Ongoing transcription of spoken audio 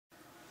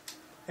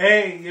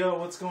Hey, yo,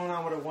 what's going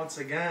on with it once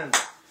again?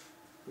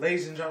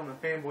 Ladies and gentlemen,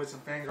 fanboys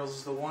and fangirls,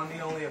 is the one, the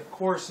only, of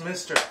course,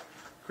 Mr.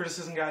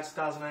 Criticism Guy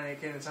 2009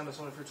 AK Nintendo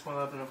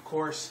 2011, and of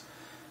course,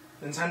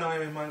 Nintendo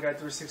Anime Manga Guy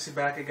 360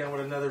 back again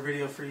with another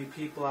video for you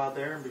people out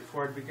there. And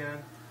before I begin,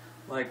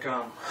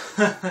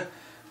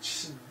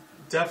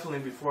 definitely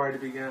before I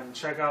begin,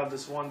 check out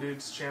this one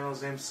dude's channel.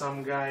 His name's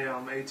some guy,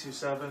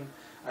 A27.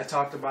 I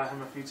talked about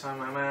him a few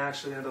times. I might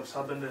actually end up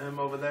subbing to him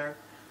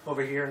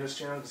over here in this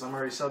channel, because I'm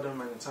already subbed in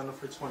my Nintendo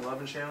for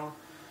 2011 channel.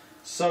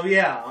 So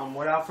yeah,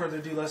 without further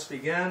ado, let's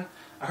begin.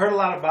 I heard a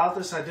lot about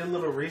this. I did a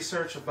little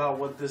research about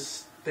what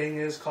this thing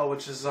is called,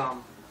 which is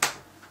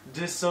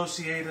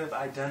dissociative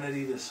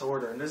identity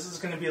disorder. And this is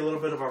going to be a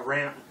little bit of a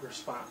rant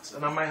response.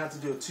 And I might have to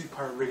do a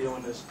two-part video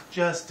on this,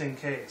 just in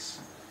case.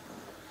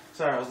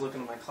 Sorry, I was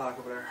looking at my clock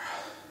over there.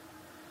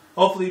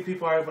 Hopefully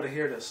people are able to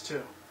hear this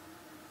too.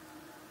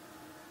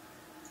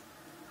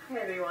 Hi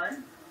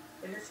everyone.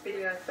 In this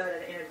video I thought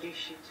I'd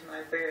introduce you to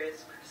my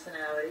various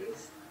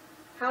personalities.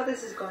 How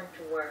this is going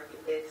to work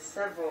is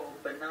several,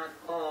 but not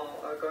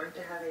all, are going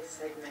to have a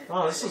segment.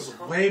 Oh, this is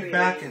way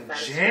back in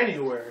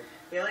January.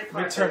 Let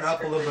me turn it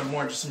up a little bit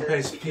more just in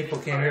case people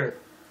can't hear it.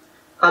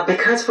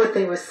 Because what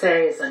they would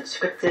say is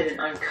unscripted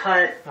and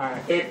uncut,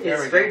 it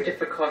is very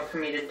difficult for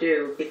me to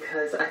do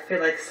because I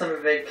feel like some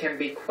of it can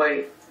be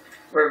quite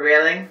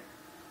revealing.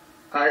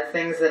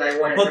 Things that I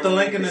want to put the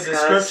link in the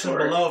description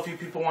below if you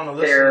people want to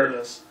listen to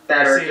this.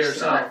 That are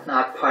just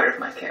not part of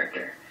my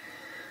character.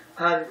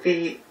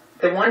 The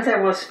ones I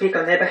will speak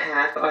on their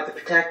behalf are the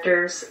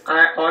protectors,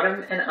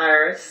 Autumn and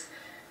Iris,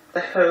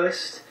 the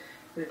host,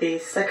 the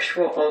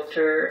sexual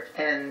alter,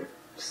 and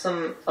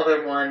some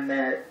other one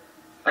that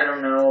I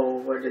don't know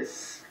what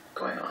is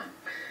going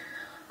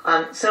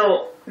on.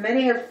 So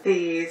many of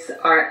these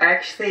are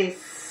actually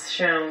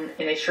shown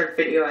in a short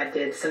video I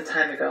did some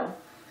time ago.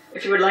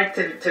 If you would like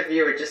to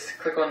view it, just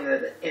click on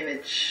the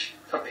image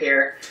up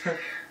here. There's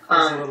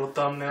a little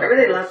thumbnail. I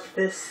really loved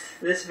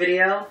this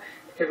video.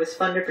 It was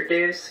fun to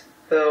produce,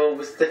 though it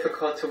was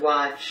difficult to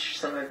watch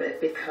some of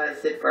it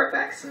because it brought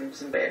back some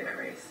bad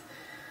memories.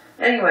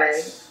 Anyway,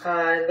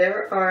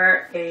 there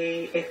are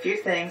a few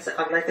things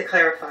I would like to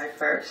clarify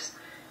first.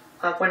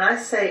 When I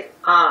say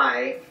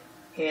I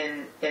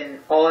in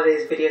all of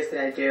these videos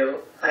that I do,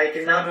 I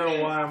do not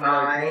mean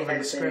I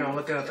as in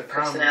the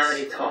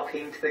personality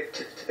talking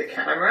to the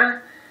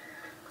camera.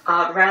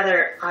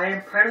 Rather, I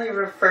am primarily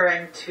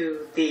referring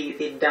to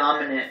the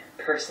dominant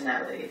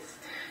personalities.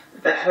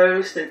 The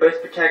host and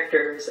both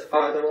protectors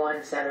are the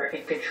ones that are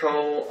in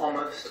control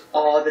almost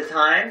all the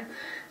time.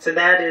 So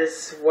that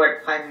is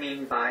what I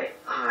mean by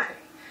I.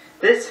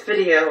 This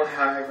video,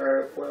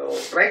 however, will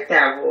break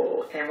that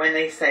rule, and when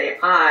they say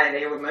I,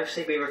 they will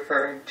mostly be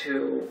referring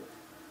to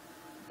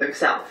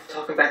themselves,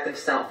 talking about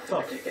themselves in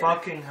particular.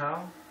 Fucking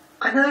hell?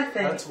 Another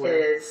thing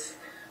is,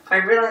 I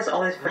realize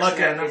all these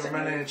personalities. Lucky I never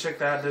met any chick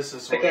that had this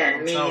disorder.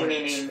 Again, me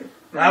meaning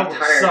my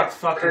entire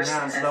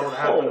person as a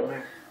whole.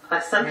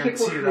 Some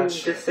people who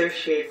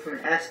dissociate from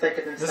an aspect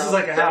of themselves this is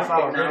like a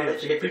half-hour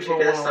acknowledge video. a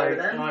particular side of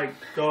them.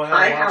 Go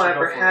ahead and watch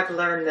however, have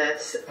learned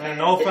this. And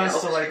no offense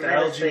to the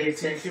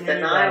LGBT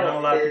community, I know a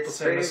lot of people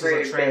say this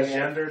is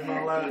transgendered and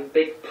all that. A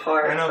big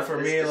part I know for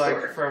me,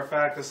 disorder. For a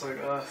fact, it's like,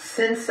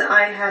 since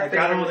I have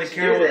been I don't really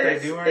care what they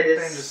do or anything,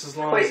 just as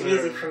long as quite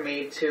easy for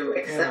me to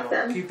accept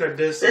them. Keep their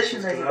distance.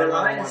 Additionally, the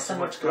line is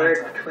somewhat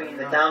blurred between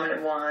the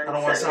dominant ones. I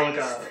don't want to sound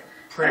like a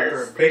prick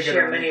or a they bigot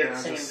share or many anything.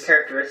 of the same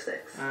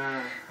characteristics.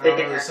 They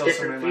can have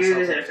different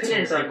views and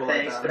opinions on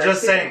things, but I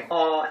see them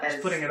all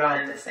as one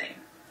and the same.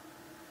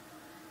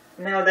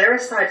 Now, there are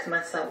sides to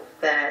myself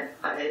that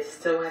I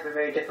still have a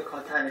very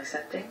difficult time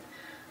accepting,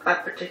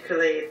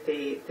 particularly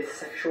the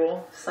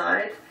sexual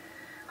side.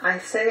 I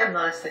say I'm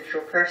not a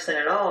sexual person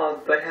at all,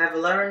 but have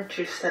learned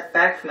to step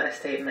back from that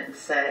statement and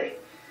say,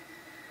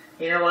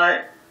 you know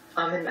what,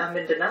 I'm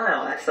in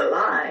denial, that's a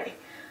lie.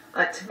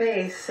 To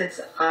me,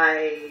 since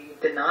I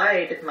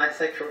denied my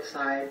sexual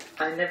side,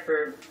 I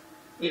never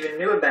even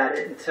knew about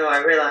it until I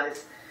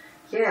realized,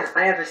 yeah,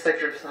 I have a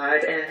sexual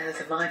side and it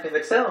has a mind of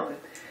its own.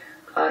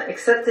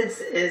 Acceptance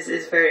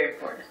is very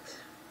important.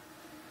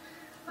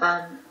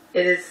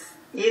 It is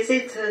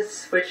easy to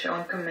switch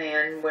on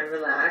command when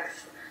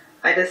relaxed.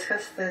 I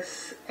discussed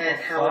this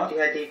and how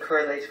DID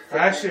correlates with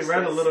I actually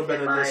read a little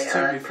bit of this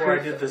too before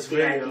I did this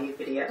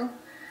video.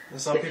 And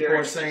some people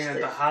are saying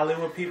that the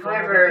Hollywood people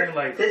and everything,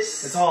 like,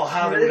 it's all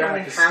Hollywood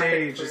at the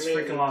stage, it's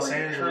freaking Los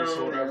Angeles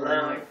or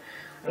whatever.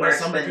 And then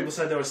some people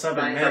said there were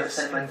 7 myths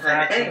and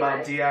facts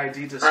about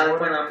DID disorder.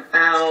 When I'm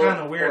out it's kind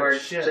of weird or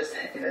shit. just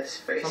in a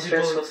very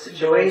stressful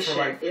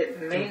situation,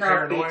 it may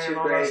not be too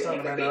great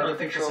and can be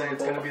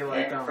uncontrollable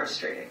and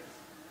frustrating.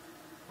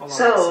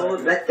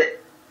 So, let the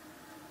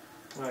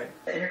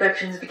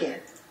introductions begin.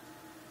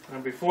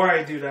 And before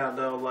I do that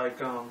though,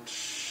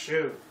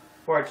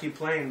 before I keep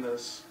playing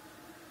this,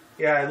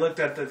 yeah, I looked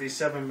at these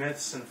 7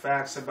 myths and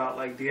facts about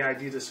like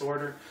DID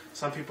disorder.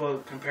 Some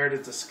people compared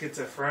it to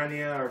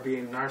schizophrenia or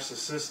being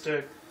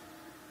narcissistic,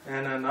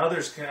 and then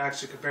others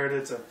actually compared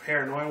it to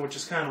paranoia, which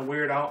is kind of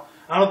weird. I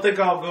don't think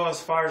I'll go as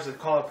far as to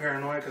call it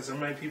paranoia, because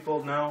many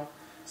people know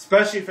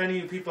Especially if any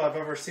of you people have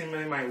ever seen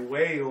any of my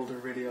way older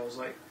videos,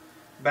 like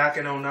back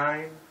in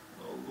 '09,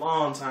 a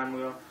long time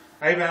ago.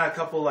 I even had a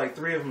couple, like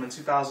 3 of them in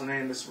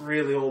 2008, this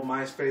really old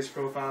MySpace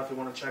profile if you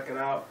want to check it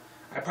out.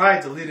 I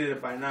probably deleted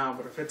it by now,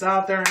 but if it's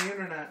out there on the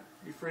internet,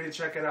 you're free to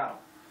check it out.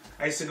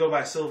 I used to go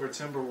by Silver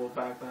Timberwolf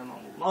back then,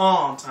 a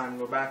long time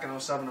ago, back in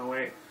 '07,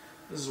 '08.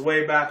 This is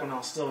way back when I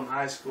was still in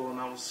high school, and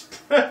I was...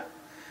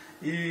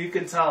 you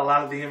can tell a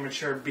lot of the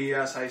immature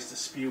BS I used to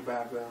spew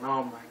back then.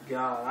 Oh my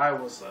god, I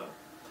was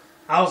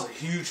a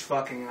huge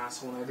fucking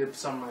asshole when I did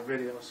some of my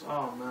videos.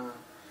 Oh man.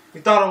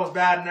 You thought I was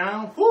bad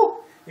now? Whew!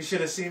 You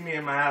should have seen me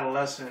in my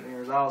adolescent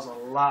years. I was a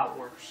lot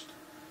worse.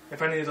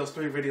 If any of those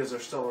 3 videos are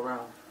still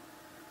around.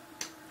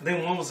 I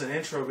think one was an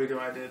intro video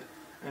I did,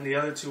 and the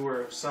other 2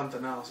 were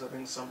something else. I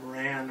think some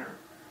rant or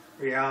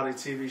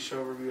reality TV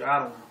show review. I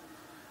don't know.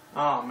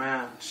 Oh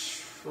man,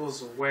 it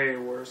was way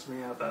worse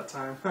me at that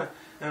time.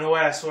 In a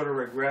way, I sort of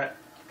regret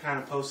kind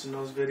of posting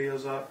those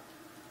videos up.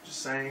 Just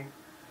saying.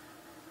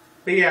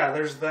 But yeah,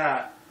 there's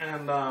that.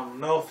 And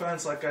no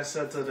offense, like I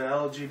said, to the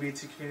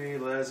LGBT community,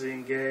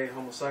 lesbian, gay,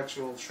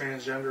 homosexual,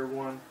 transgender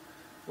one.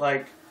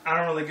 Like, I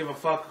don't really give a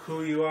fuck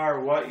who you are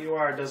or what you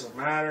are. It doesn't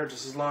matter,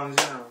 just as long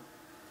as,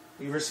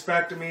 you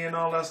respect me and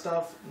all that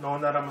stuff,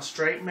 knowing that I'm a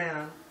straight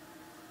man.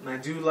 And I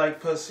do like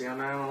pussy, I'm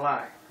not gonna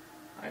lie.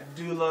 I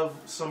do love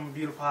some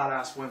beautiful,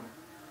 hot-ass women.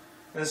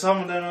 And some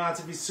of them don't have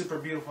to be super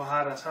beautiful,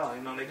 hot as hell,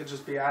 they could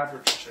just be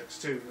average chicks,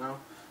 too,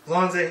 As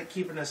long as they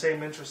keep in the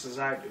same interests as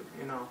I do,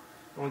 and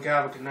we can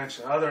have a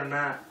connection. Other than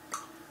that,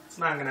 it's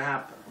not going to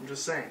happen. I'm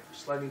just saying.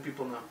 Just letting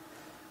people know.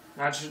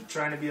 Not just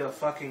trying to be a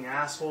fucking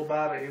asshole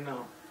about it,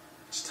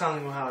 Just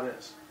telling you how it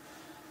is.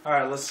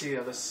 Alright, let's see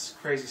how this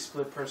crazy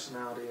split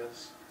personality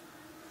is.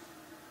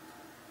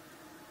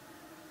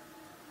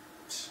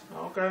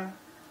 Okay.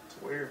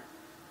 It's weird.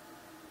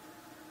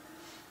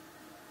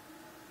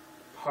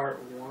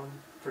 Part 1,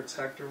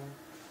 Protector.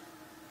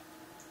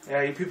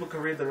 Yeah, you people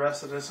can read the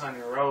rest of this on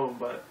your own,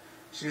 but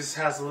she just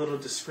has a little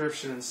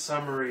description and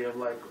summary of,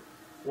 like,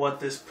 what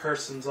this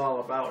person's all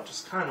about.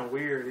 Just kind of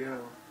weird,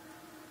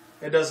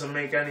 It doesn't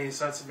make any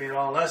sense to me at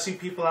all. Unless you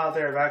people out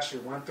there have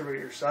actually went through it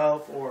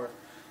yourself, or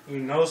you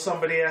know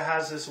somebody that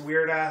has this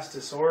weird-ass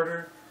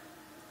disorder,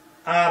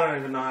 I don't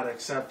even know how to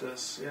accept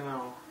this,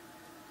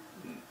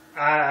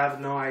 I have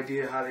no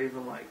idea how to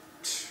even, like,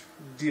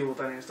 deal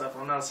with any stuff.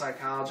 I'm not a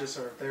psychologist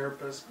or a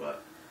therapist,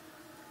 but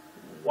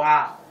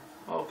wow.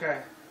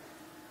 Okay.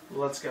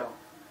 Let's go.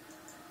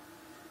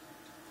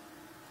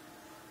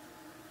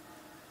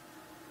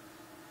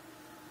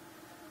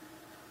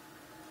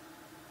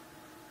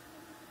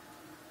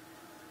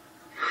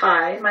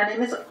 Hi, my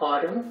name is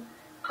Autumn.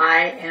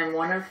 I am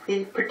one of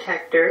the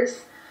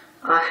protectors.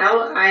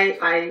 How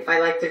I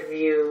like to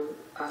view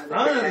the I don't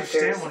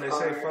protectors understand when they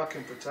say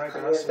fucking protector.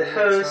 That's the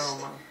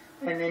host,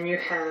 and then you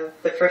have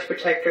the first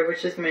protector,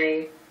 which is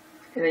me,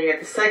 and then you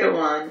have the second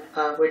one,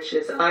 which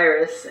is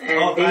Iris,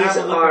 and these I have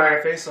a look are on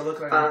my face. I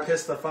look like I'm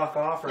pissed the fuck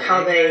off, or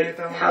how they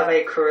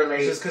correlate.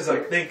 It's just because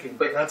I'm thinking.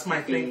 That's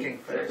my thinking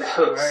face. The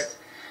host.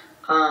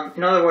 Right?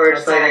 In other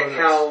words, like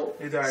how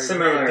Either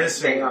similar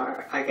they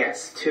are, I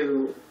guess,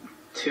 to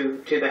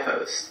the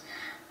host.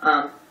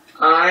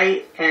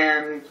 I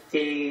am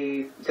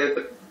the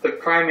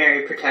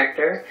primary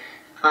protector.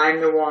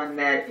 I'm the one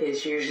that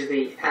is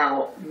usually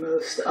out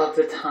most of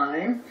the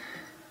time.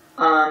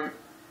 And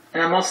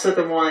I'm also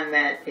the one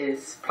that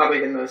is probably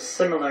the most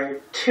similar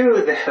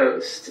to the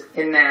host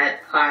in that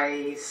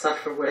I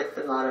suffer with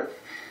a lot of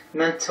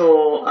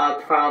mental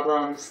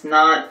problems.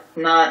 Not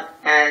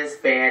as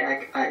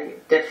bad. I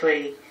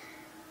definitely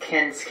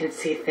can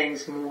see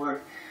things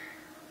more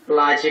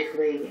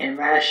logically and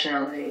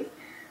rationally,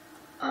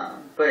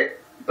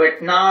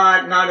 but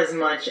not as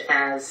much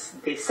as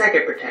the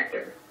second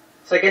protector.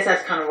 So I guess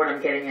that's kind of what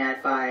I'm getting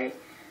at by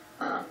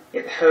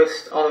the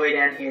host all the way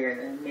down here, and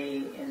then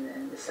me, and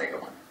then the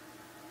second one.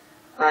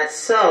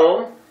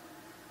 So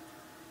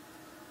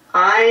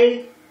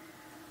I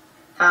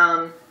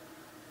well,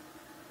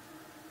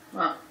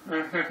 I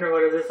don't know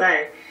what to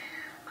say.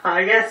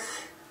 I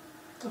guess.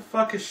 What the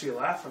fuck is she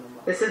laughing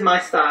about? This is my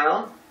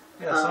style.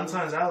 Yeah,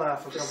 sometimes I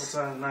laugh a couple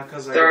times, not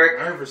because I get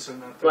nervous or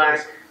nothing.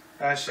 Black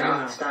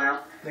actually,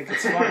 style. I think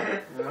it's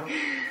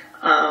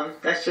fun,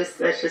 That's just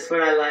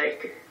what I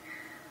like.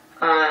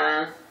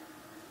 I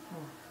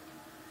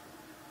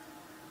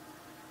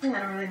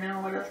don't really know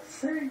what else to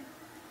say.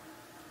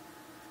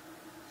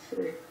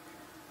 Let's see.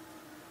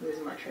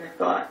 Losing my train of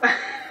thought.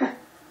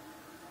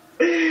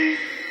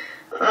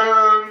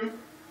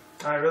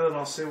 I really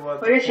don't see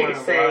what. I guess you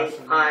could say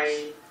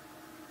I.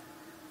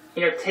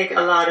 Take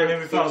a lot of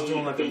maybe if I was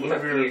doing like a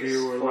movie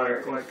review or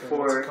like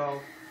what's it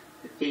called?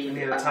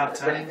 The top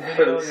 10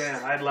 video,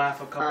 yeah, I'd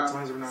laugh a couple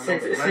times every now and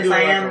then. Since I do I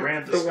like am a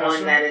rant the discussion,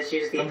 one that is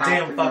usually I'm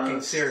damn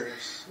fucking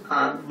serious.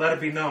 Let it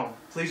be known.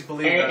 Please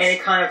believe any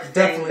kind of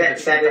thing that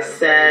is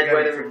said,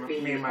 whether it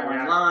be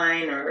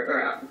online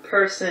or out in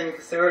person,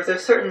 because there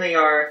certainly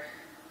are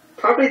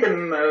probably the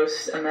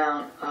most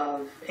amount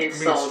of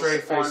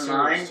insults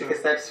online,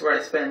 because that's where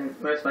I spend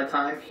most of my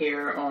time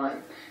here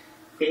on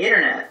the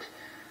internet.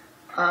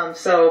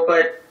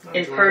 But Not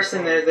in enjoying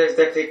person, the there's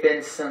definitely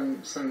been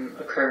some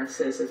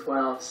occurrences as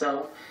well.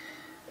 So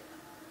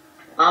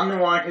I'm the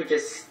one who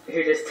just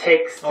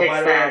takes by the way,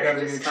 I that got and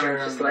a new just chair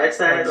just and lets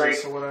that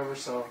or whatever,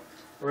 so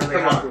I'm really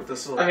come happy on. with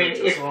this little I mean,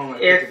 picture. It's long,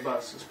 like, if 50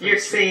 bucks. It's pretty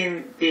you've cheap.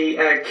 seen the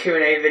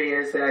Q&A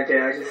videos that I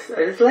do,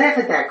 I just laugh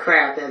at that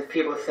crap that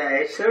people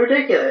say. It's so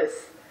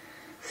ridiculous.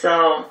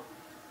 So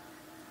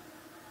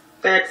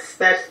that's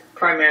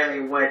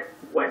primarily what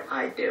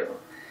I do.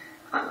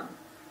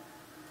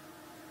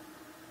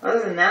 Other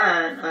than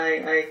that,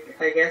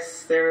 I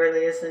guess there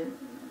really isn't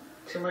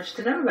too much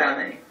to know about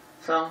me.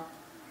 So,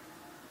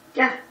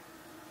 yeah.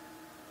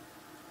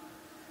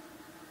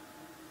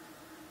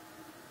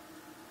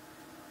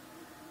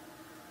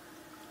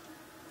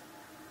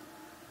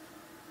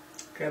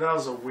 Okay, that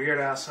was a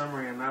weird-ass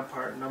summary in that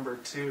part. Number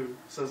 2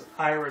 says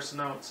Iris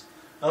Notes.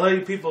 I'll let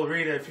you people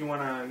read it if you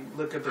want to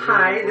look at the video.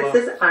 Hi, below.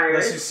 this is Iris.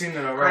 Unless you've seen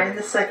it already. I'm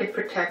the second It's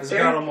protector,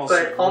 got almost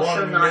but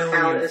also 1 not million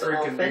out as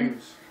freaking often.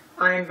 views.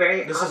 I am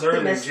very This is early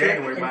optimistic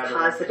January, and by the way,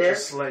 positive.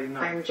 just to let you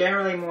know. I'm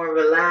generally more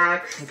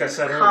relaxed Like I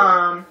said and earlier.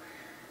 calm.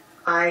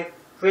 I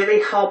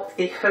really help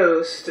the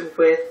host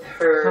with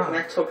her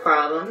mental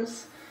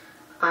problems.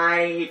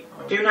 I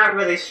do not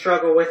really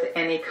struggle with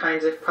any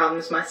kinds of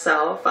problems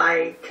myself.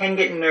 I can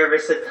get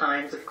nervous at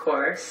times, of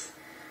course.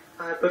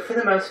 But for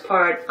the most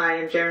part, I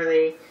am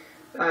generally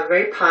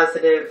very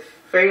positive,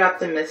 very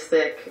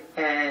optimistic,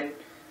 and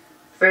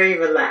very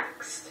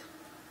relaxed.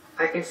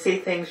 I can see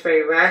things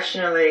very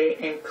rationally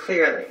and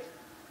clearly.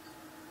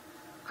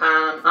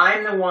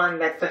 I'm the one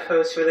that the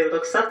host really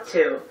looks up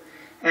to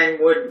and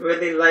would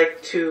really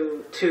like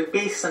to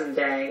be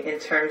someday in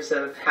terms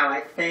of how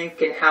I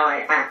think and how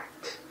I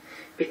act,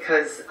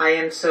 because I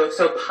am so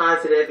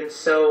positive and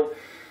so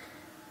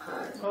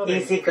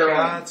easygoing,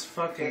 God's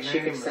fucking as you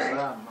name could is say.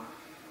 that, man.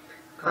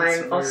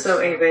 I'm also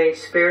a very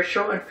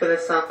spiritual and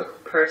philosophical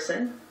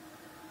person.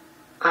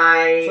 It's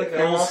I like an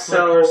am old school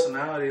also,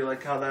 personality,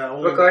 like how that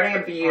old regarding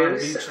R&B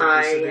abuse, chick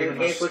I used to be am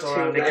in a able store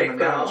to on let Nicki it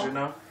Minaj, go. you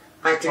know?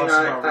 I She do talks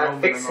not about Roman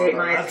and all fixate that.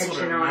 my That's what it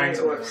attention on reminds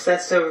it me or of.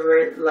 obsess over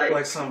it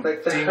Like some the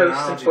host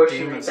demonology unfortunately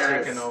demons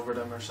does. taking over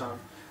them or something.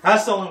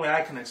 That's the only way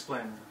I can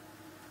explain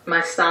it.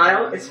 My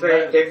style is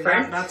very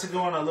different. Not to go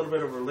on a little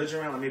bit of religion,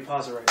 man. Let me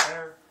pause it right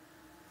there.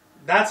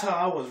 That's how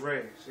I was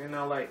raised. You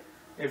know, like,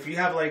 if you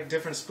have, like,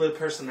 different split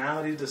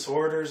personality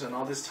disorders and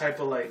all this type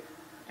of, like,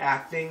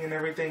 acting and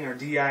everything, or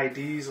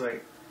DIDs,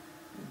 like,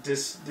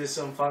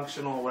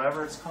 dysfunctional,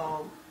 whatever it's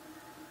called,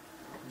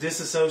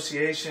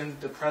 disassociation,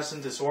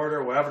 depressive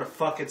disorder, whatever the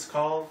fuck it's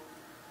called,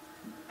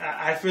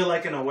 I feel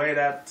like in a way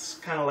that's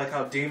kind of like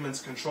how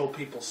demons control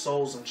people's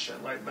souls and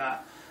shit like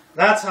that.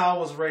 That's how I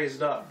was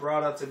raised up,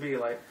 brought up to be.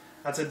 Like,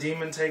 that's a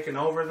demon taking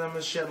over them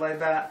and shit like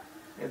that.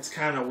 It's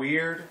kind of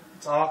weird.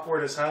 It's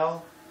awkward as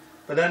hell.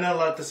 But then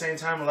at the same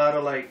time, a lot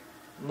of, like,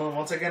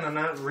 once again, I'm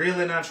not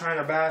trying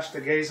to bash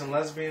the gays and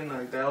lesbian,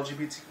 like the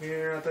LGBT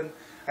community or nothing.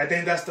 I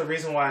think that's the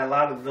reason why a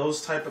lot of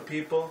those type of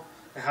people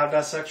that have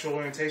that sexual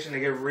orientation, they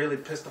get really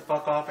pissed the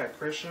fuck off at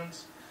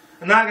Christians.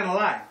 I'm not gonna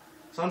lie.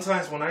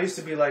 Sometimes when I used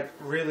to be, like,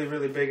 really,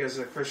 really big as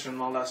a Christian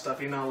and all that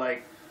stuff, you know,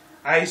 like,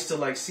 I used to,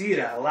 like, see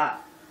that a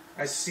lot.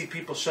 I used to see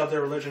people shove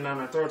their religion down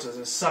their throats as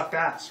it sucked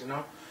ass, you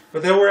know?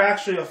 But there were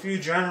actually a few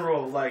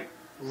general, like,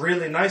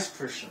 really nice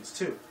Christians,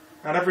 too.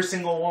 Not every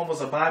single one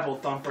was a Bible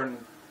thumper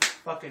and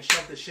fucking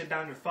shove this shit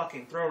down your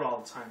fucking throat all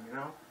the time, you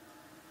know?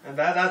 And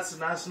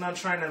that's not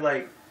trying to,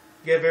 like,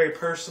 get very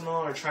personal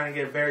or trying to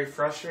get very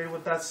frustrated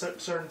with that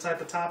certain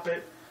type of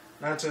topic.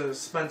 Not to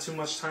spend too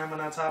much time on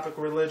that topic of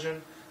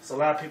religion. So a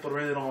lot of people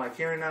really don't like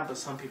hearing that, but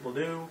some people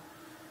do.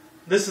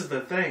 This is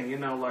the thing, you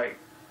know, like,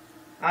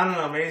 I don't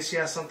know, maybe she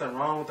has something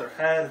wrong with her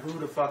head, who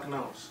the fuck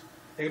knows?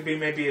 It could be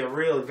maybe a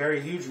real,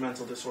 very huge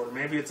mental disorder.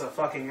 Maybe it's a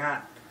fucking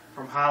act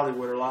from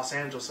Hollywood or Los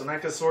Angeles. And I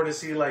could sort of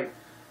see, like,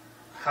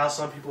 how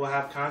some people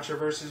have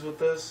controversies with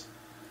this.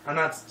 I'm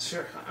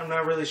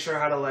not really sure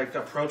how to, like,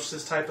 approach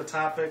this type of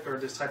topic or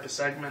this type of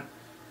segment.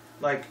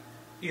 Like,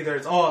 either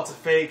it's a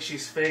fake,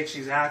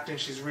 she's acting,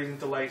 she's reading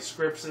the, like,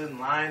 scripts and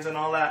lines and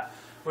all that,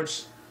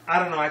 which, I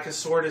don't know, I could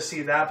sort of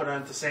see that, but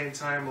at the same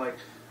time, like,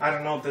 I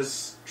don't know if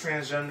this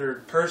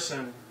transgendered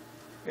person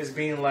is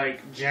being,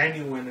 like,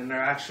 genuine and they're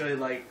actually,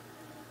 like,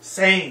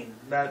 saying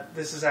that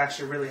this is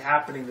actually really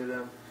happening to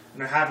them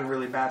and they're having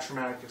really bad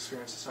traumatic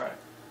experiences. Alright,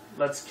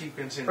 let's keep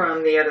continuing.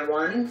 From the other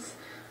ones,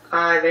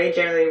 they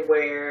generally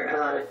wear a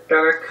lot of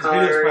dark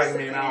colors,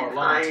 and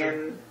I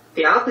am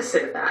the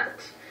opposite of that.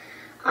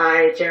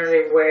 I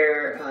generally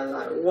wear a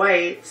lot of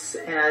whites,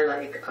 and I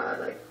like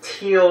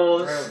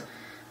teals.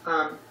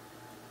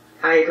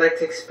 I like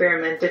to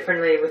experiment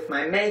differently with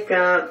my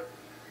makeup,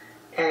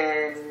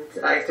 and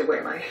I like to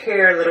wear my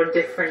hair a little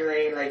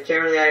differently. Like,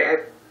 generally,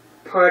 I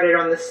part it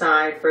on the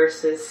side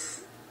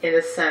versus in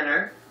the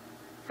center.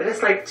 I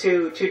just like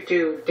to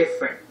do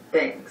different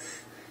things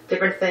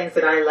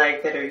that I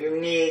like, that are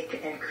unique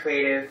and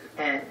creative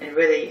and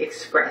really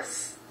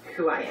express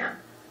who I am.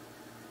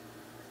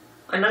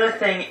 Another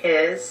thing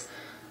is,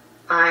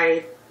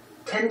 I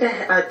tend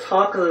to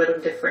talk a little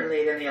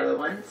differently than the other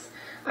ones.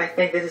 I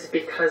think this is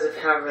because of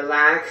how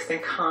relaxed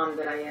and calm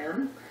that I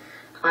am.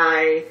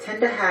 I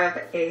tend to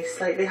have a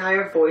slightly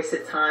higher voice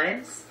at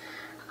times.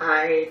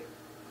 I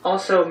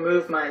also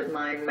move my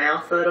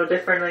mouth a little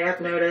differently,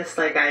 I've noticed.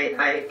 Like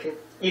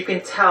you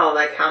can tell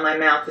like how my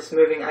mouth is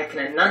moving. I can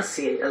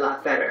enunciate a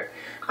lot better.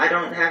 I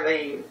don't have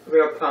any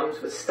real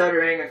problems with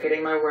stuttering or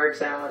getting my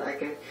words out. I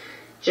can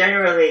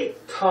generally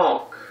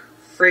talk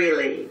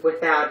freely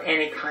without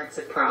any kinds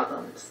of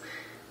problems.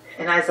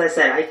 And as I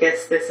said, I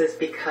guess this is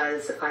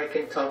because I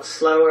can talk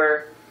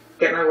slower,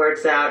 get my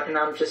words out, and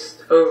I'm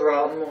just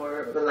overall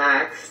more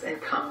relaxed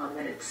and calm,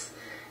 and it's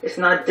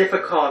not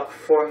difficult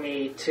for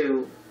me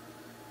to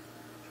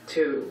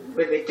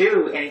really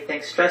do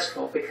anything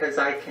stressful because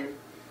I can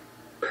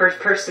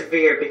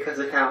persevere because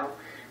of how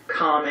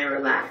calm and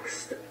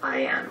relaxed I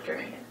am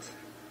during it.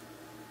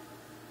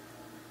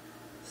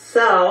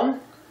 So,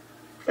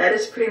 that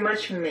is pretty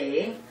much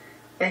me.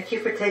 Thank you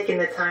for taking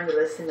the time to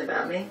listen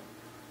about me.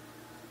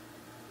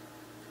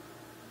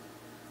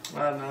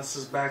 Well, now this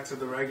is back to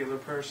the regular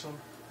person.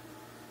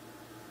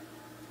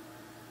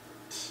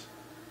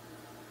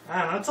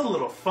 I don't know, it's a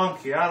little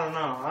funky. I don't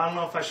know. I don't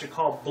know if I should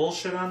call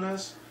bullshit on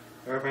this,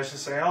 or if I should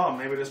say, oh,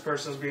 maybe this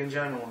person's being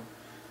genuine.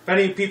 If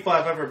any people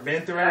have ever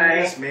been through any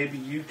of this, maybe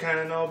you kind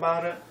of know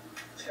about it.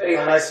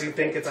 Unless you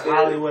think it's a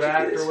Hollywood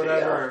act or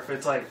whatever, or if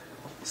it's like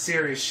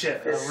serious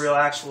shit, a real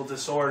actual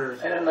disorder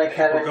I don't like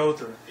people go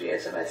through.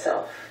 Videos of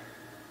myself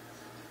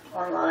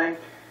online,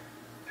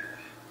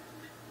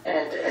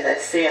 and I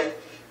see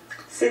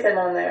them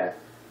on there,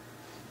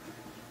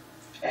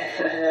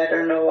 and I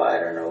don't know why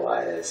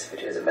there's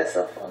videos of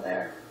myself on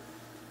there,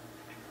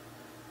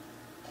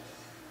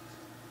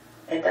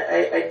 and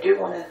I do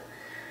want to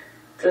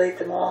delete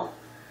them all.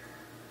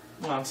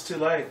 Well, it's too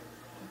late.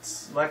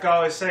 It's like I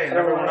always say, and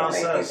everyone else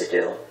says, if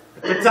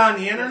If it's on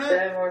the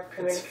internet,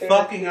 it's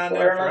fucking on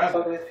there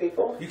forever. With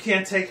people. You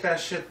can't take that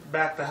shit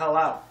back the hell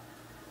out.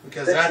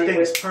 Because Especially that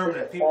thing's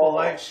permanent. People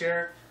like,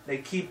 share, they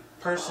keep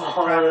personal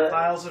private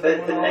files of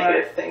it and all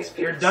that.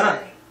 You're done.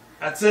 Say.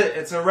 That's it.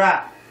 It's a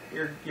wrap.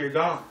 You're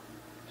gone.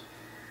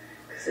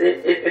 Because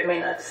it may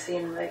not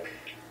seem like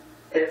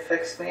it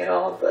affects me at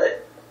all,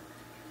 but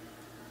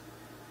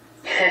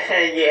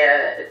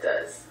yeah, it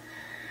does.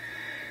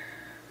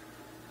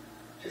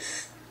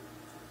 Just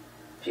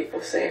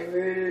people saying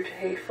rude,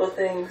 hateful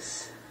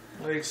things.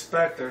 What do you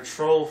expect? They're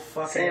troll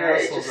fucking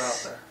assholes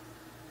out there.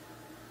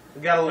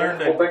 You gotta learn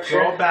to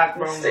grow a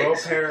backbone, grow a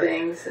pair,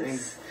 and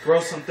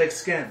grow some thick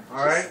skin,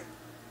 alright?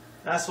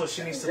 That's what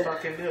she needs to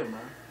fucking do, man.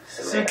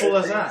 Simple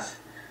as that.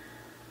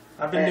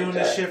 I've been doing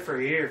this shit for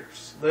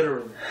years,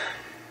 literally.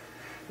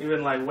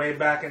 Even like way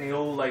back in the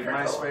old like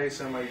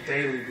MySpace and like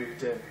daily group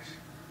days.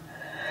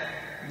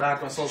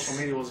 Back when social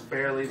media was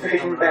barely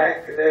bringing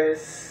back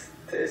those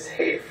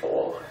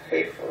hateful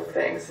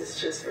things is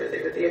just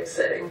really, really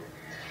upsetting.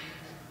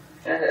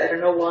 And I don't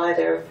know why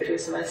there are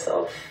videos of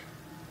myself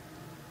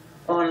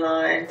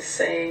online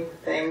saying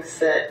things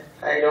that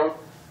I don't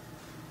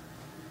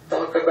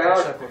talk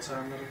about. Check what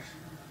time it is.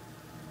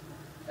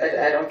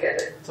 I don't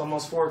get it. It's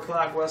almost 4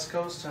 o'clock West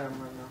Coast time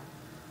right now.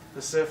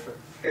 Pacific.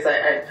 Because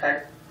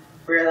I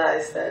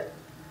realized that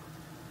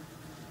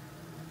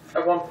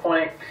at one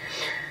point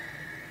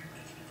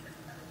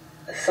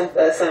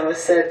someone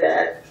said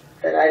that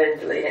I didn't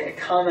delete any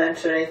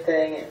comments or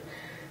anything,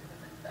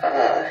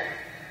 and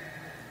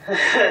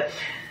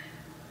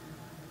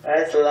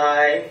that's a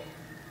lie,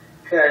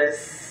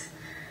 because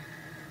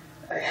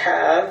I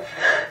have,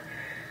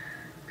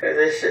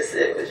 because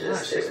it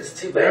was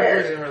too bad.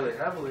 They're breathing really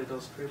heavily,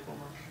 those people.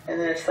 And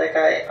then it's like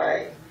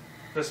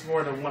there's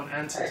more than one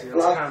entity. I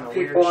block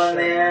people on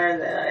there,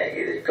 and then I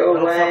either go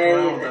away.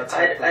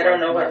 I don't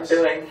know what I'm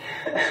doing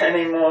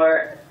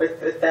anymore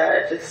with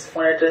that. I just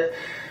wanted to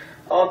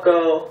all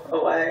go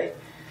away.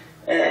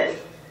 And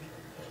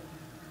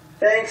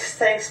thanks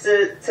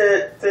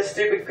to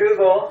stupid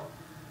Google,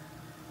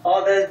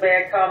 all those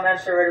bad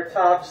comments are at the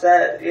top. So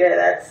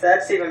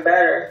that's even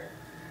better,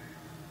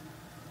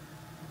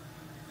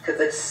 because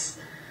it's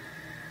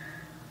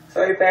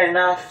already bad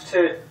enough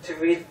to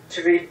read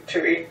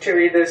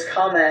those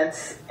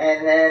comments,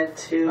 and then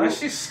to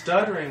she's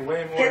stuttering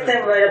way more get than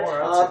them right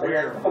before. up top, and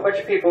then a whole bunch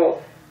of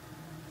people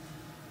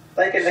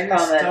liking the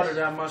comments. She didn't stutter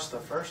that much the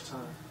first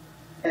time.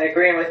 And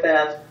agreeing with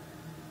them.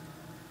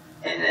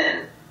 And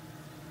then...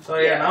 So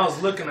yeah, and I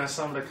was looking at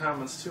some of the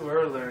comments too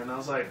earlier, and I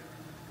was like,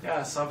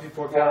 yeah, some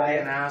people are kind of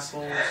being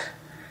assholes.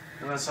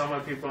 And then some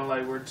of the people are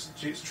like, we're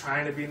just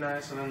trying to be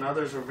nice, and then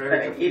others were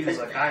very confused,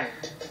 like I am.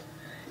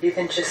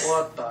 Even just...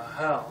 What the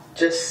hell?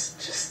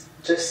 Just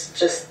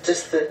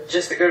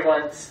the good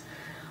ones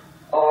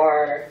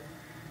are...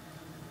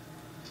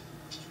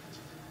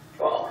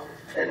 Well,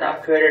 they're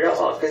not good at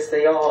all, because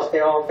they're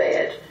all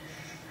bad.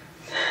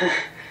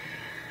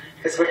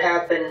 Because what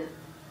happened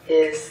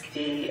is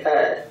the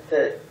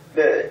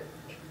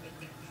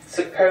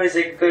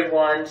supposed good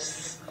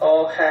ones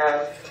all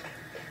have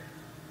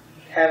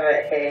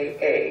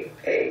a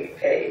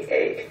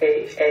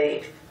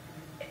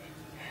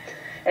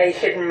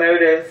hidden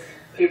motive.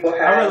 People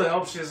have. I really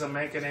hope she doesn't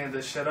make any of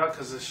this shit up,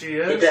 because if she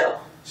is,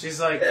 She's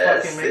like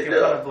Yes, fucking making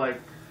fun of like,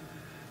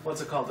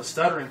 what's it called, the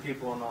stuttering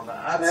people and all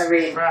that.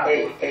 That's crap.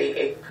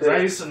 A 'Cause I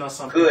used to know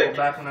some people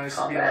back when I used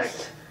to be like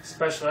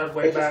special ed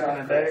way back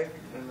in the day,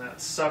 and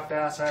that sucked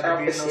ass I had to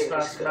be in those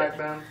classes back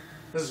then.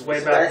 This is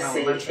way back in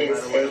elementary, by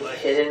the way. Like,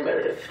 hidden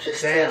motive.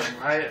 Just damn,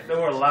 there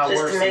were a lot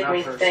worse than that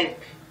person. Just to make me think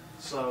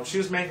so she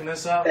was making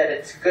this up. that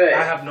it's good.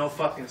 I have no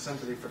fucking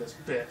sympathy for this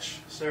bitch.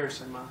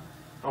 Seriously, man.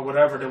 Or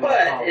whatever they want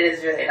to call it. But it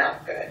is really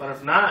not good. But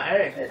if not,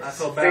 hey, It's I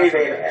feel bad for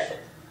very the bitch. bad.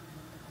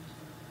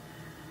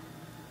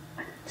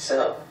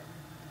 So,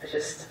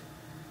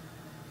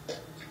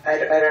 I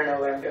don't know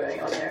what I'm doing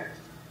on there.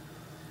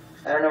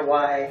 I don't know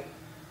why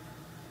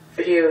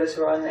videos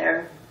are on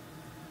there.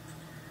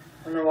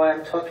 I don't know why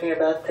I'm talking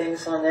about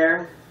things on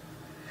there.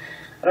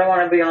 I don't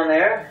want to be on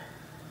there.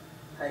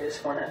 I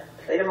just want to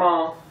play them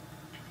all,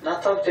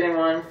 not talk to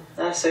anyone,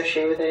 not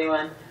associate with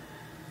anyone.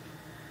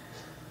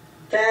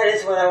 That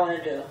is what I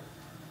want to do.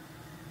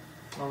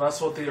 Well, that's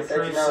what the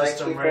approved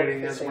system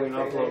rating is when you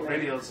upload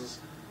videos is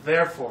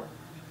there for.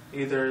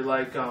 Either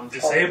like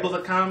disable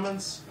the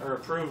comments or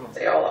approve them.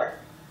 They all are.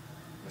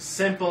 As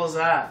simple as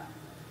that.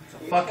 A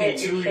fucking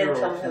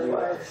 2-year-old can do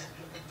that.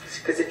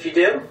 Because if you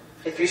do,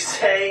 if you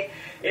say,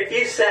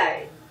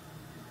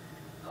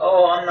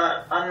 oh, I'm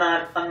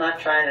not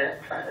trying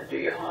to do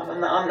you harm.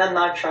 I'm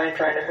not trying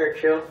to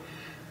hurt you.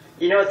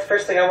 You know what the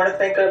first thing I want to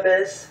think of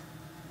is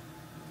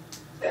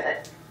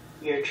that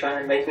you're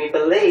trying to make me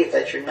believe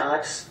that you're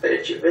not,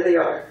 but you really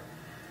are.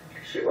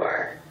 Because you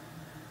are.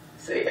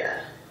 So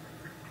yeah.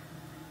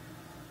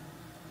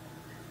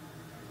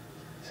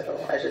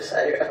 So I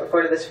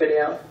recorded this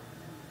video.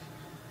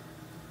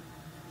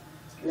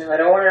 No, I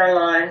don't want it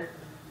online.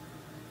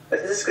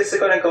 But this is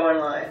going to go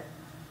online.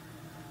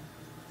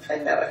 I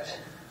know it.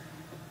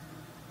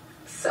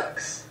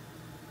 Sucks.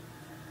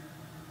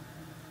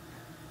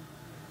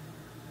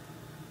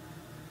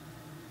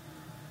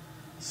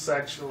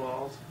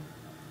 Sexual.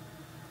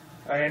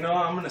 You know,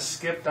 I'm going to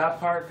skip that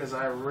part because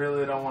I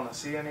really don't want to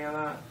see any of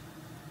that.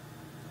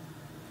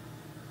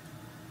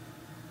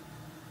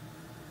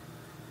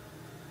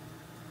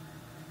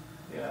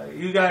 Yeah,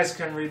 you guys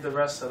can read the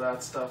rest of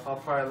that stuff. I'll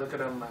probably look at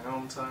it in my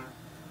own time.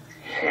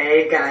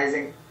 Hey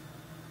guys.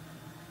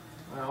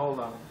 Hold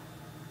on.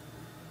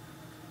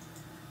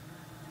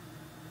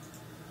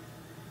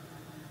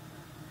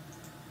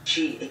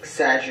 She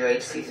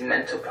exaggerates these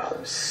mental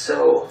problems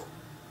so.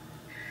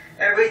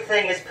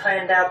 Everything is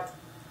planned out.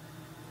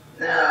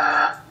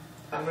 Let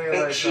me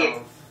like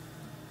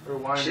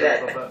rewind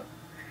it a little bit.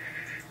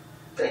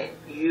 Then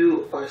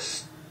you are.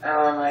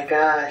 Oh my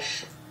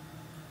gosh.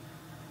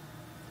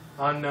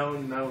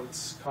 Unknown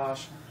notes.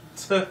 Caution.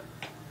 Alright,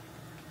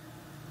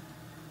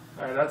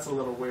 that's a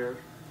little weird.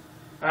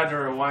 I had to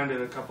rewind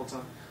it a couple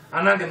times.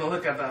 I'm not going to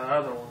look at that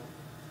other one.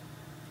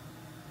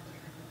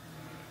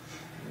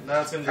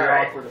 That's going to be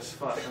awkward as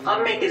fuck.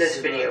 I'm making this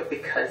video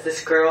because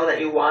this girl that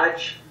you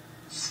watch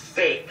is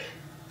fake.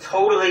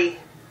 Totally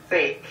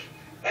fake.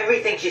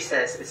 Everything she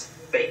says is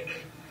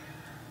fake.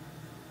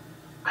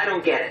 I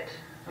don't get it.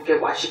 I don't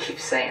get why she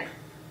keeps saying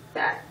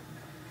that.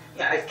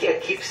 Yeah, I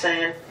keep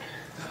saying,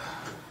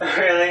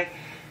 really?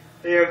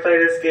 You're gonna play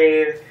this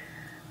game?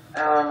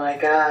 Oh my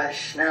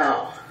gosh,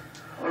 no.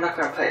 I'm not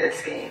gonna play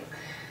this game.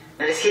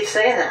 I just keep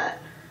saying that.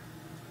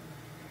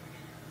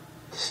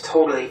 Just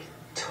totally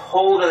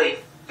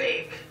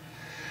fake.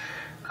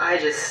 I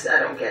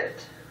don't get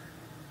it.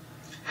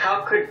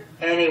 How could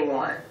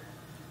anyone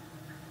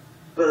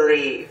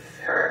believe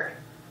her?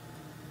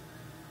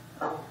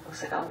 Oh,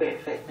 looks like I'm being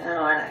fake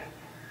now, aren't I?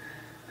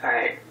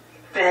 Alright,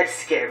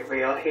 let's get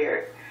real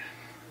here.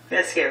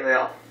 Let's get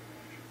real.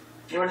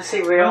 You want to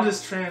see real? I'm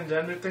just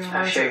transgender thing.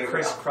 I'm like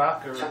Chris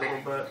Crocker a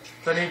little bit.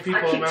 If any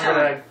people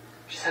remember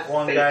that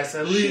one guy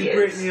said, "Leave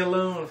Britney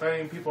alone." If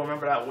any people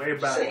remember that way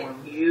back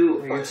when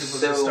YouTube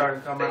was just starting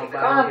to come out.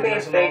 I'm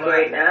being fake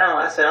right now.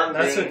 That's what I'm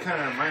doing. That's what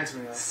kind of reminds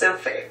me of. So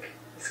fake.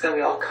 It's gonna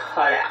be all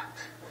cut out.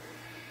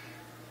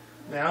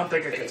 Yeah, I don't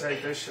think I can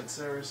take this shit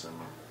seriously,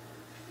 man.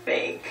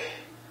 Fake.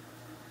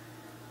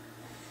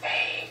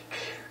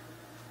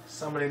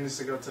 Somebody needs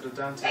to go to the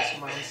dentist,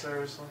 man.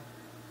 Seriously.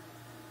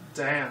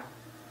 Damn.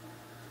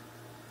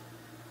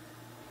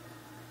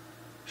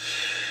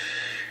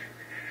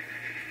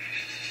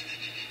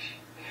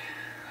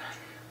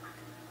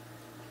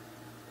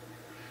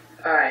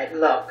 Alright,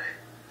 look.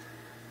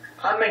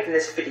 I'm making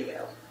this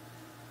video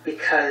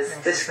because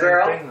this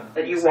girl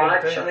that you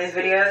watch on these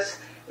videos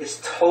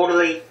is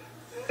totally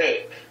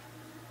fake.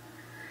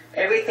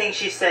 Everything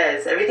she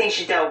says, everything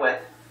she dealt with,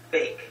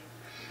 fake.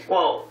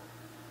 Well,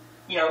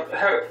 you know,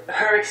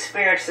 her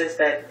experiences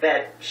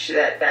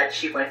that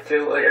she went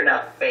through are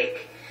not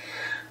fake.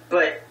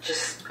 But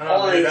just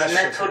all these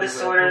mental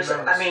disorders,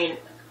 I mean,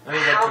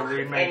 how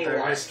could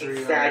anyone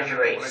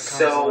exaggerate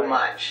so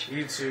much?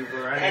 YouTube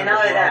or and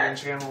not only that,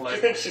 she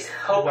thinks she's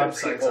helping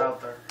people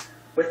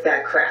with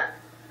that crap.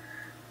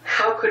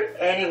 How could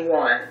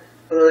anyone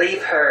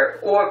believe her,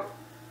 or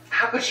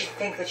how could she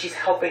think that she's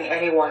helping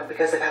anyone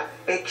because of how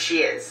fake she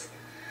is?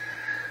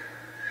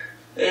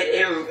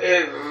 It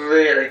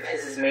really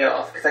pisses me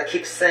off because I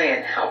keep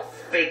saying how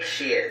fake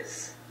she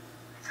is.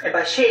 And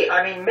by she,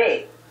 I mean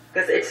me.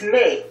 Because it's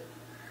me.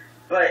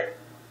 But,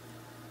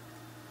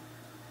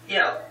 you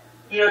know,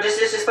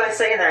 just by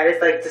saying that,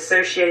 it's like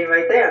dissociating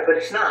right there, but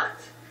it's not.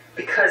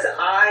 Because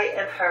I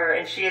am her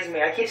and she is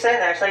me. I keep saying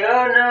that. It's like,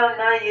 oh no,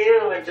 not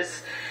you. And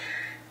just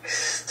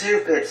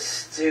stupid.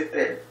 She's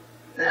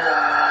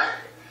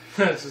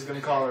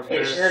gonna call her bitch.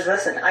 And she says,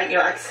 listen,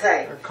 I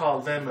say, or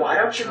call them. Why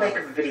don't you make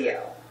a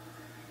video?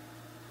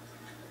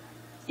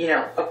 You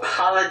know,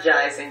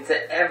 apologizing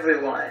to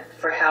everyone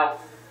for how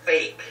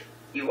fake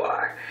you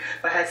are.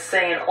 By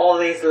saying all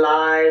these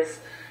lies,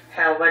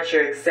 how much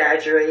you're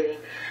exaggerating,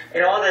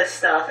 and all this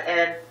stuff,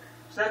 and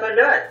she's not going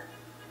to do it.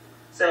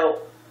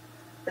 So,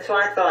 that's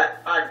why I thought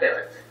I'd do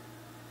it.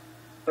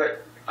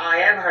 But I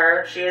am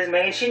her, she is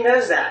me, and she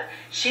knows that.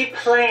 She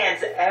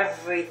plans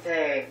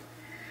everything.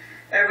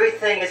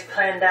 Everything is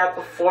planned out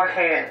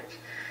beforehand.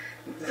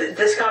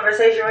 This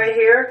conversation right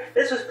here,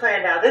 this was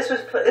planned out. This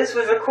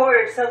was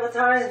recorded several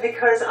times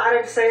because I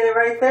didn't say the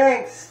right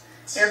things.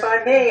 And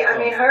by me, I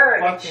mean her,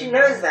 and she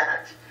knows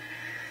that.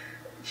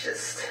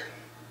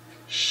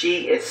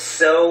 She is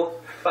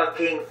so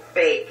fucking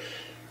fake.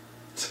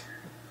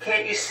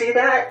 Can't you see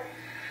that?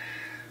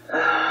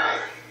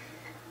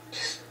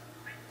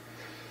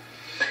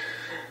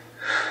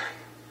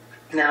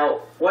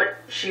 Now, what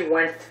she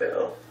went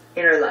through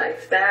in her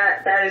life,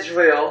 that is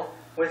real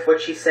with what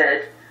she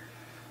said.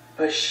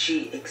 But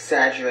she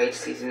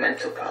exaggerates these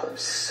mental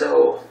problems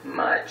so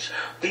much.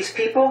 These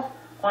people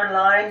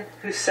online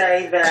who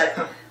say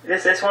that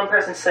this one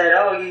person said,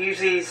 oh, you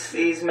use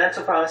these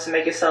mental problems to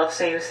make yourself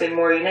seem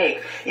more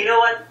unique. You know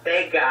what?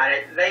 They got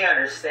it. They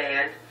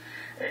understand.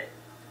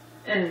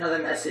 And another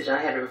message,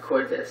 I had to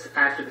record this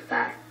after the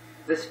fact.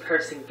 This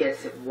person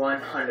gets it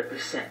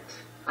 100%.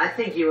 I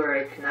think you are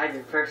a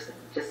conniving person.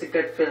 Just a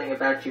good feeling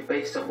about you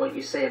based on what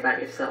you say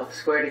about yourself.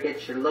 Swear to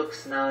get your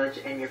looks, knowledge,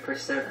 and your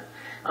persona.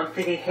 I'm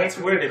thinking half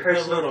of your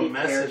personal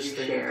details you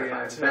share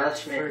are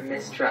embellishment and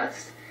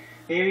mistrust.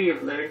 Maybe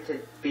you've learned to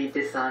be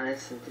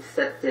dishonest and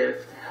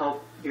deceptive to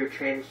help your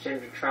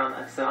transgender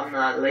trauma, so I'm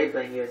not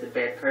labeling you as a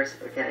bad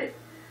person, okay?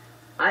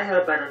 I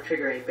hope I don't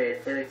trigger any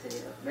bad feelings in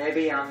you.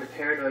 Maybe I'm the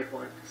paranoid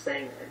one for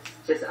saying this.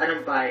 Just I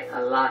don't buy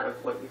a lot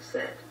of what you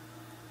said.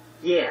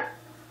 Yeah.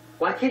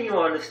 Why can't you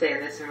all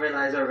understand this and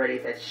realize already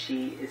that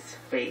she is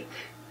fake?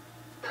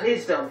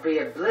 Please don't be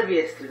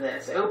oblivious to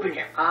this. Open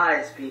your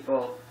eyes,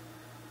 people.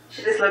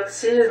 She just looked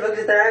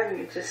at that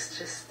and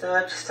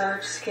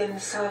just getting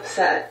so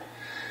upset.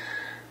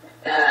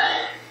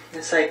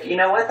 It's like, you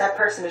know what? That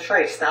person is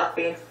right. Stop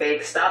being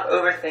fake. Stop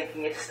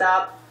overthinking it.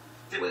 Stop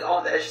doing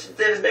all this.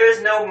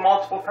 There's no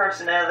multiple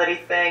personality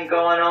thing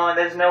going on.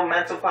 There's no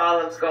mental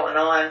problems going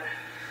on.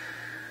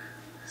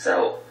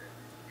 So,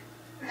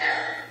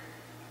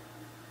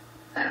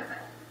 I don't know.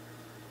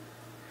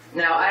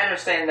 Now, I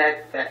understand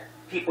that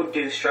people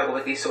do struggle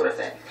with these sort of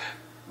things.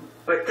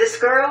 But this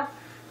girl,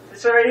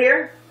 this one right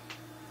here,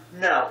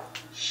 no,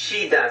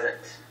 she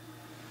doesn't.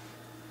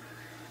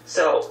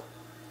 So,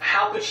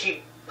 how could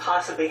she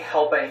possibly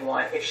help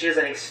anyone if she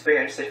doesn't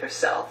experience it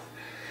herself?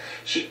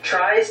 She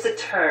tries to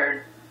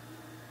turn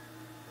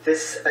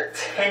this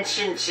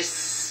attention,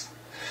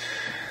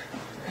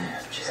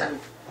 I'm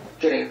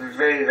getting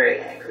very, very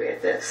angry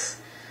at this.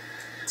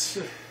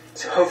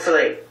 So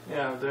hopefully,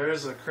 yeah, there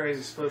is a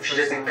crazy split. She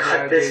doesn't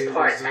cut this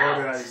part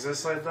out.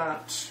 Exists like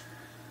that.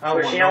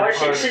 But you know what?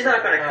 She's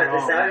not going to cut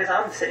this out because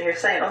I'm sitting here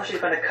saying, oh,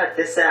 she's going to cut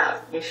this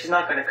out. And she's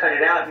not going to cut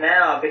it out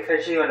now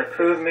because she's going to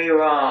prove me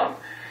wrong.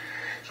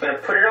 She's going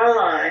to put it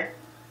online,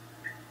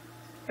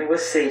 and we'll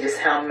see just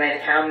how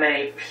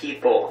many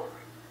people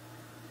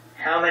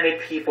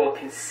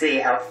can see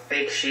how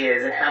fake she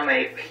is and how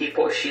many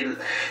people she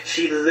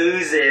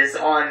loses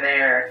on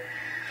there.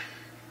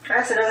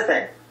 That's another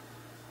thing.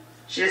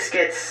 She just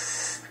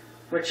gets,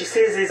 when she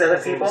sees these other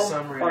people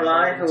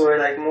online who are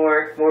like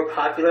more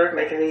popular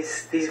making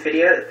these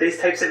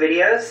types of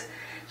videos,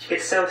 she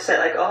gets so upset,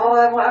 like, oh,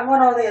 I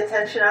want all the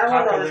attention, I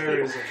want all this people.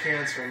 Popularity is a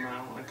cancer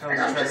now. And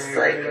I'm just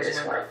like, I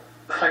just want to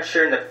punch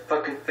her in the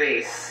fucking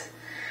face.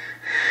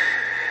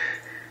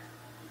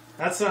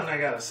 That's something I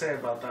gotta say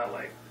about that.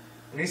 Like,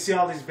 when you see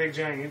all these big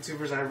giant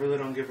YouTubers, I really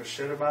don't give a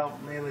shit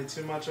about mainly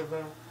too much of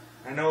them.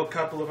 I know a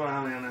couple of them.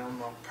 I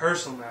mean,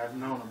 personally, I've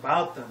known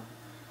about them.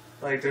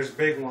 Like, there's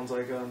big ones,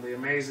 like the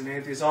Amazing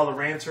Atheist, all the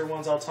ranter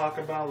ones I'll talk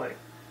about, like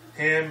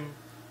him.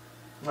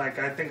 Like,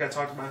 I think I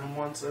talked about him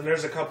once. And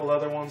there's a couple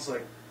other ones,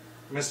 like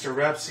Mr.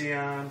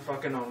 Repsion,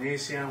 fucking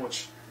Onision,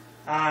 which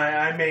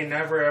I may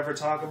never ever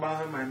talk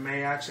about him. I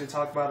may actually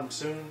talk about him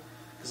soon,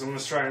 because I'm going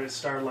to try to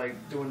start,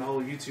 like, doing the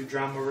whole YouTube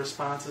drama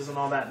responses and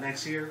all that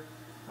next year.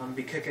 I'm going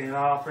to be kicking it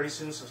off pretty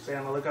soon, so stay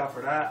on the lookout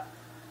for that.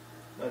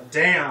 But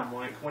damn,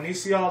 like, when you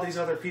see all these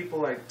other people,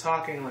 like,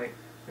 talking, like,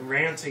 and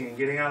ranting and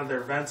getting out of their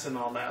vents and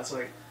all that, it's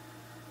like,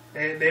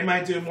 they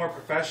might do it more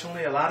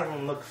professionally. A lot of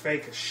them look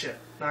fake as shit,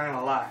 not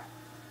gonna lie.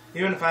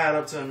 Even if I had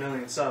up to 1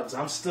 million subs,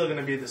 I'm still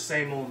gonna be the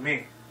same old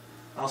me.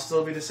 I'll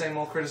still be the same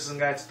old criticism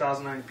guy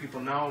 2009 people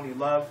know and you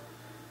love,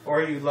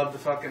 or you love the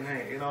fucking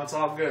hate. You know, it's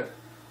all good.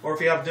 Or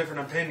if you have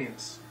different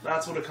opinions,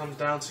 that's what it comes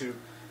down to.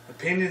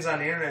 Opinions on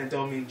the internet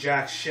don't mean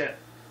jack shit.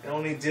 They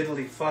only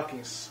diddly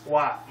fucking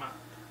squat, man.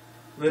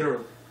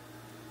 Literally.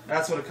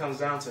 That's what it comes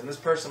down to. And this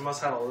person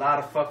must have a lot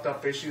of fucked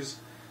up issues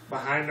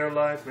behind their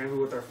life, maybe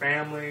with their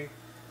family,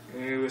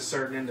 maybe with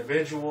certain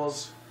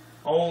individuals.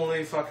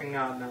 Only fucking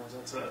God knows.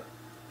 That's it.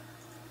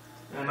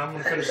 And I'm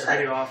going to finish this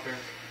video off here.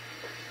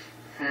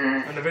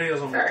 And the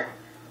video's almost done.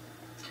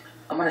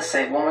 I'm going to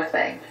say one more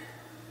thing.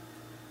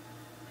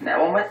 And that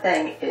one more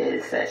thing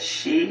is that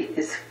she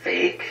is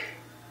fake.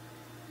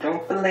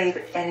 Don't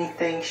believe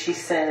anything she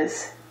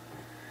says.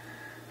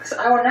 Because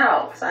I will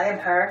know. Because I am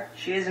her.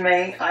 She is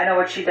me. I know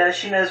what she does.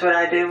 She knows what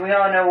I do. We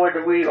all know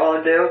what we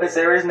all do. Because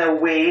there is no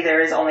we.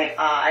 There is only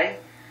I.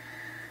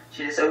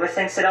 She just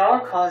overthinks it all.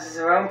 Causes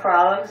her own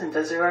problems. And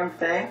does her own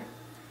thing.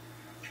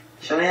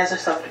 She only has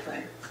herself to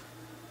blame.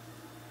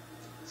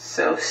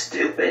 So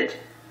stupid.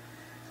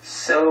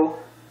 So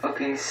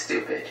fucking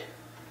stupid.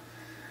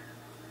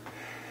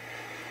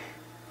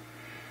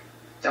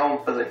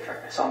 Don't believe her.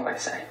 That's all I'm going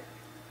to say.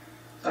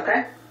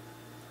 Okay?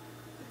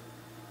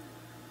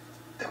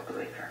 Don't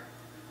believe her.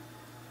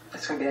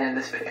 That's going to be the end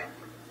of this video.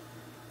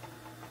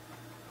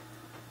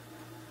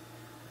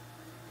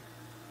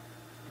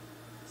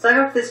 So I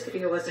hope this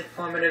video was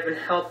informative and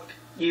helped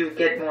you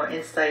get more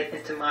insight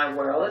into my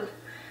world.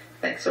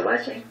 Thanks for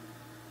watching.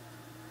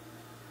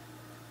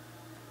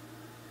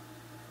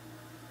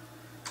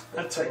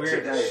 That's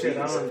weird shit.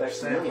 I don't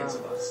understand. Millions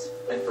of us,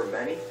 and for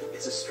many,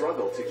 it's a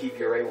struggle to keep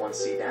your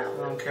A1C down.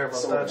 I don't care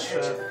about that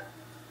shit.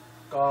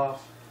 Go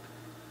off.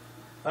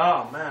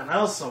 Oh man,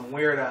 that was some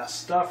weird ass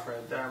stuff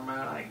right there,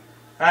 man.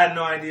 I had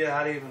no idea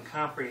how to even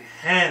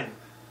comprehend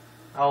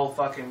the whole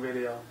fucking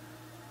video.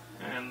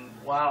 And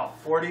wow,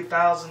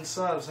 40,000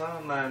 subs, huh?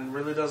 Man,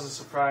 really doesn't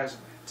surprise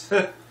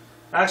me.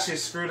 Actually,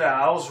 screw that.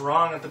 I was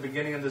wrong at the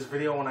beginning of this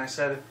video when I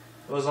said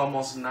it was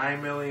almost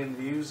 9 million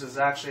views. It's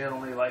actually had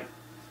only like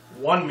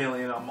 1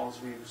 million almost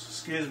views.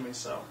 Excuse me.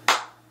 So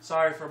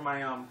sorry for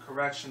my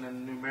correction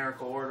in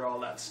numerical order, all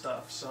that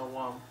stuff.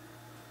 So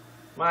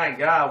my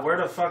God, where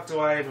the fuck do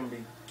I even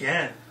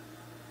begin?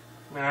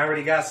 I mean, I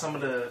already got some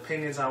of the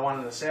opinions I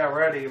wanted to say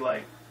already.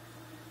 Like,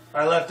 if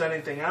I left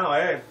anything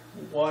out, hey,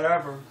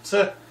 whatever.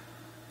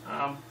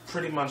 I'm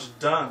pretty much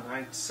done.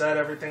 I said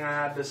everything I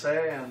had to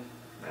say, and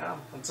yeah,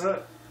 that's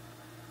it.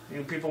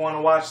 You people want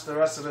to watch the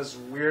rest of this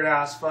weird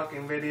ass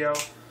fucking video?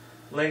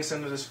 Links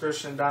in the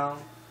description down,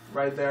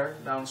 right there,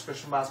 down in the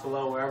description box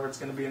below, wherever it's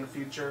going to be in the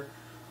future,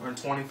 or in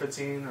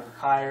 2015 or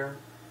higher.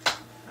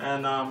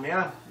 And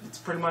yeah, that's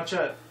pretty much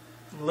it.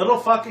 A little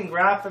fucking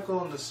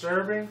graphical and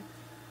disturbing.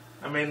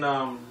 I mean,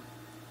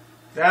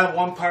 they had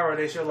one part where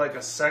they showed like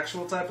a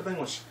sexual type of thing,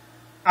 which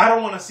I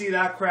don't want to see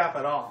that crap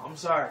at all. I'm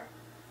sorry.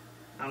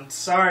 I'm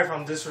sorry if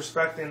I'm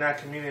disrespecting that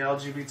community,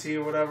 LGBT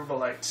or whatever, but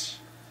like,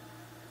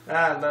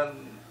 that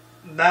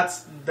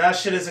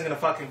shit isn't gonna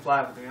fucking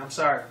fly with me. I'm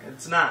sorry,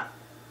 it's not.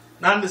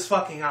 Not in this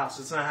fucking house.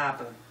 It's not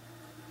happening.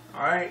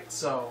 All right,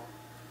 so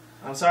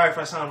I'm sorry if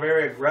I sound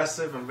very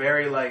aggressive and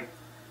very like,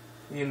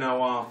 you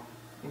know,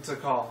 what's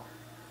it called,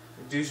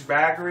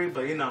 douchebaggery,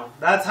 but you know,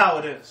 that's how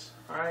it is.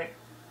 All right.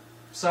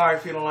 Sorry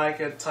if you don't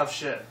like it. Tough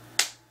shit.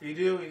 If you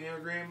do and you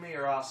agree with me,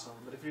 you're awesome.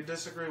 But if you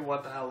disagree,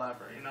 what the hell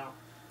ever, you know.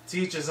 To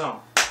each his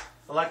own.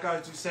 But like I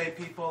do say,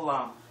 people,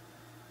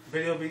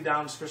 video will be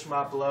down in the description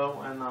box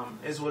below. And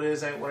is what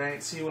is, ain't what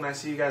ain't. See you when I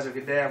see you guys. Have a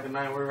good day. Have a good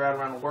night. Wherever you're at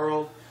around the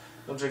world.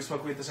 Don't drink,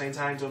 smoke weed at the same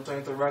time. Don't do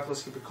anything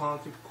reckless. Keep it calm.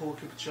 Keep it cool.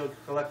 Keep it chill. Keep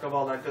it collective.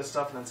 All that good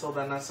stuff. And until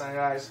then, next time,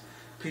 guys.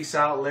 Peace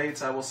out.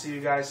 Lates. I will see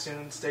you guys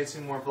soon. Stay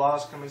tuned. More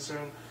vlogs coming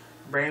soon.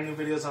 Brand new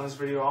videos on this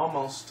video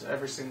almost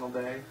every single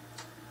day.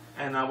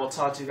 And I will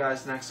talk to you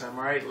guys next time.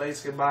 Alright,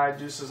 lates, goodbye,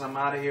 deuces, I'm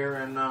out of here.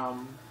 And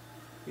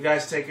you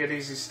guys take it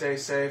easy, stay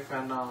safe.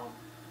 And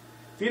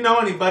if you know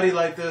anybody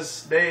like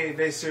this,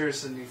 they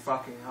seriously need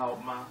fucking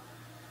help, man.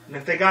 And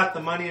if they got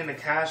the money and the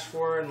cash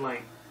for it, and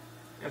like,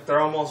 if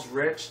they're almost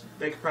rich,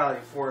 they could probably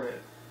afford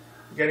it.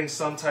 Getting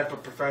some type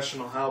of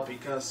professional help,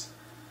 because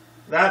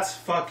that's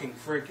fucking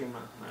freaking,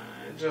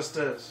 man. It just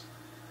is.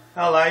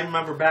 Hell, I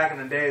remember back in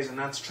the days, and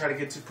not to try to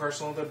get too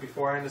personal with it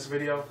before I end this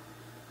video,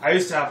 I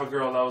used to have a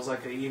girl that was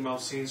like an emo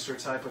scenester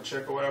type of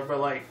chick or whatever, but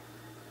like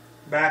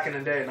back in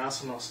the day, not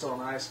when I was still in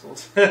high school.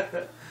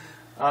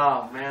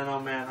 Oh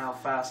man, how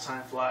fast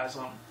time flies.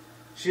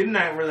 She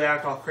didn't really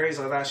act all crazy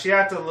like that. She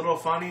acted a little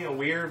funny and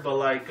weird, but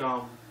like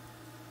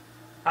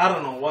I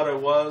don't know what it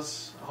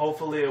was.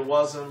 Hopefully it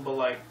wasn't, but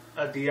like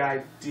a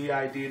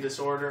DID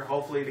disorder.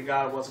 Hopefully to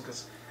God it wasn't,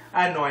 because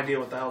I had no idea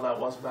what the hell that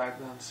was back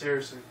then.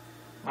 Seriously,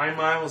 my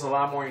mind was a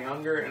lot more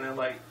younger, and it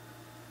like.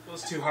 It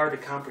was too hard to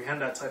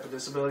comprehend that type of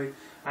disability.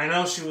 I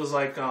know she was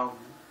like,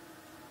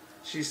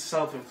 she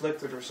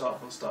self-inflicted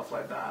herself and stuff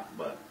like that,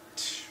 but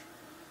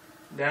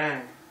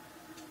dang.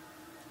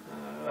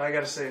 I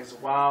gotta say, it's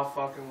wow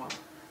fucking wow.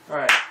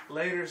 Alright,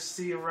 later,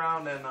 see you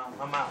around, and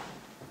I'm out.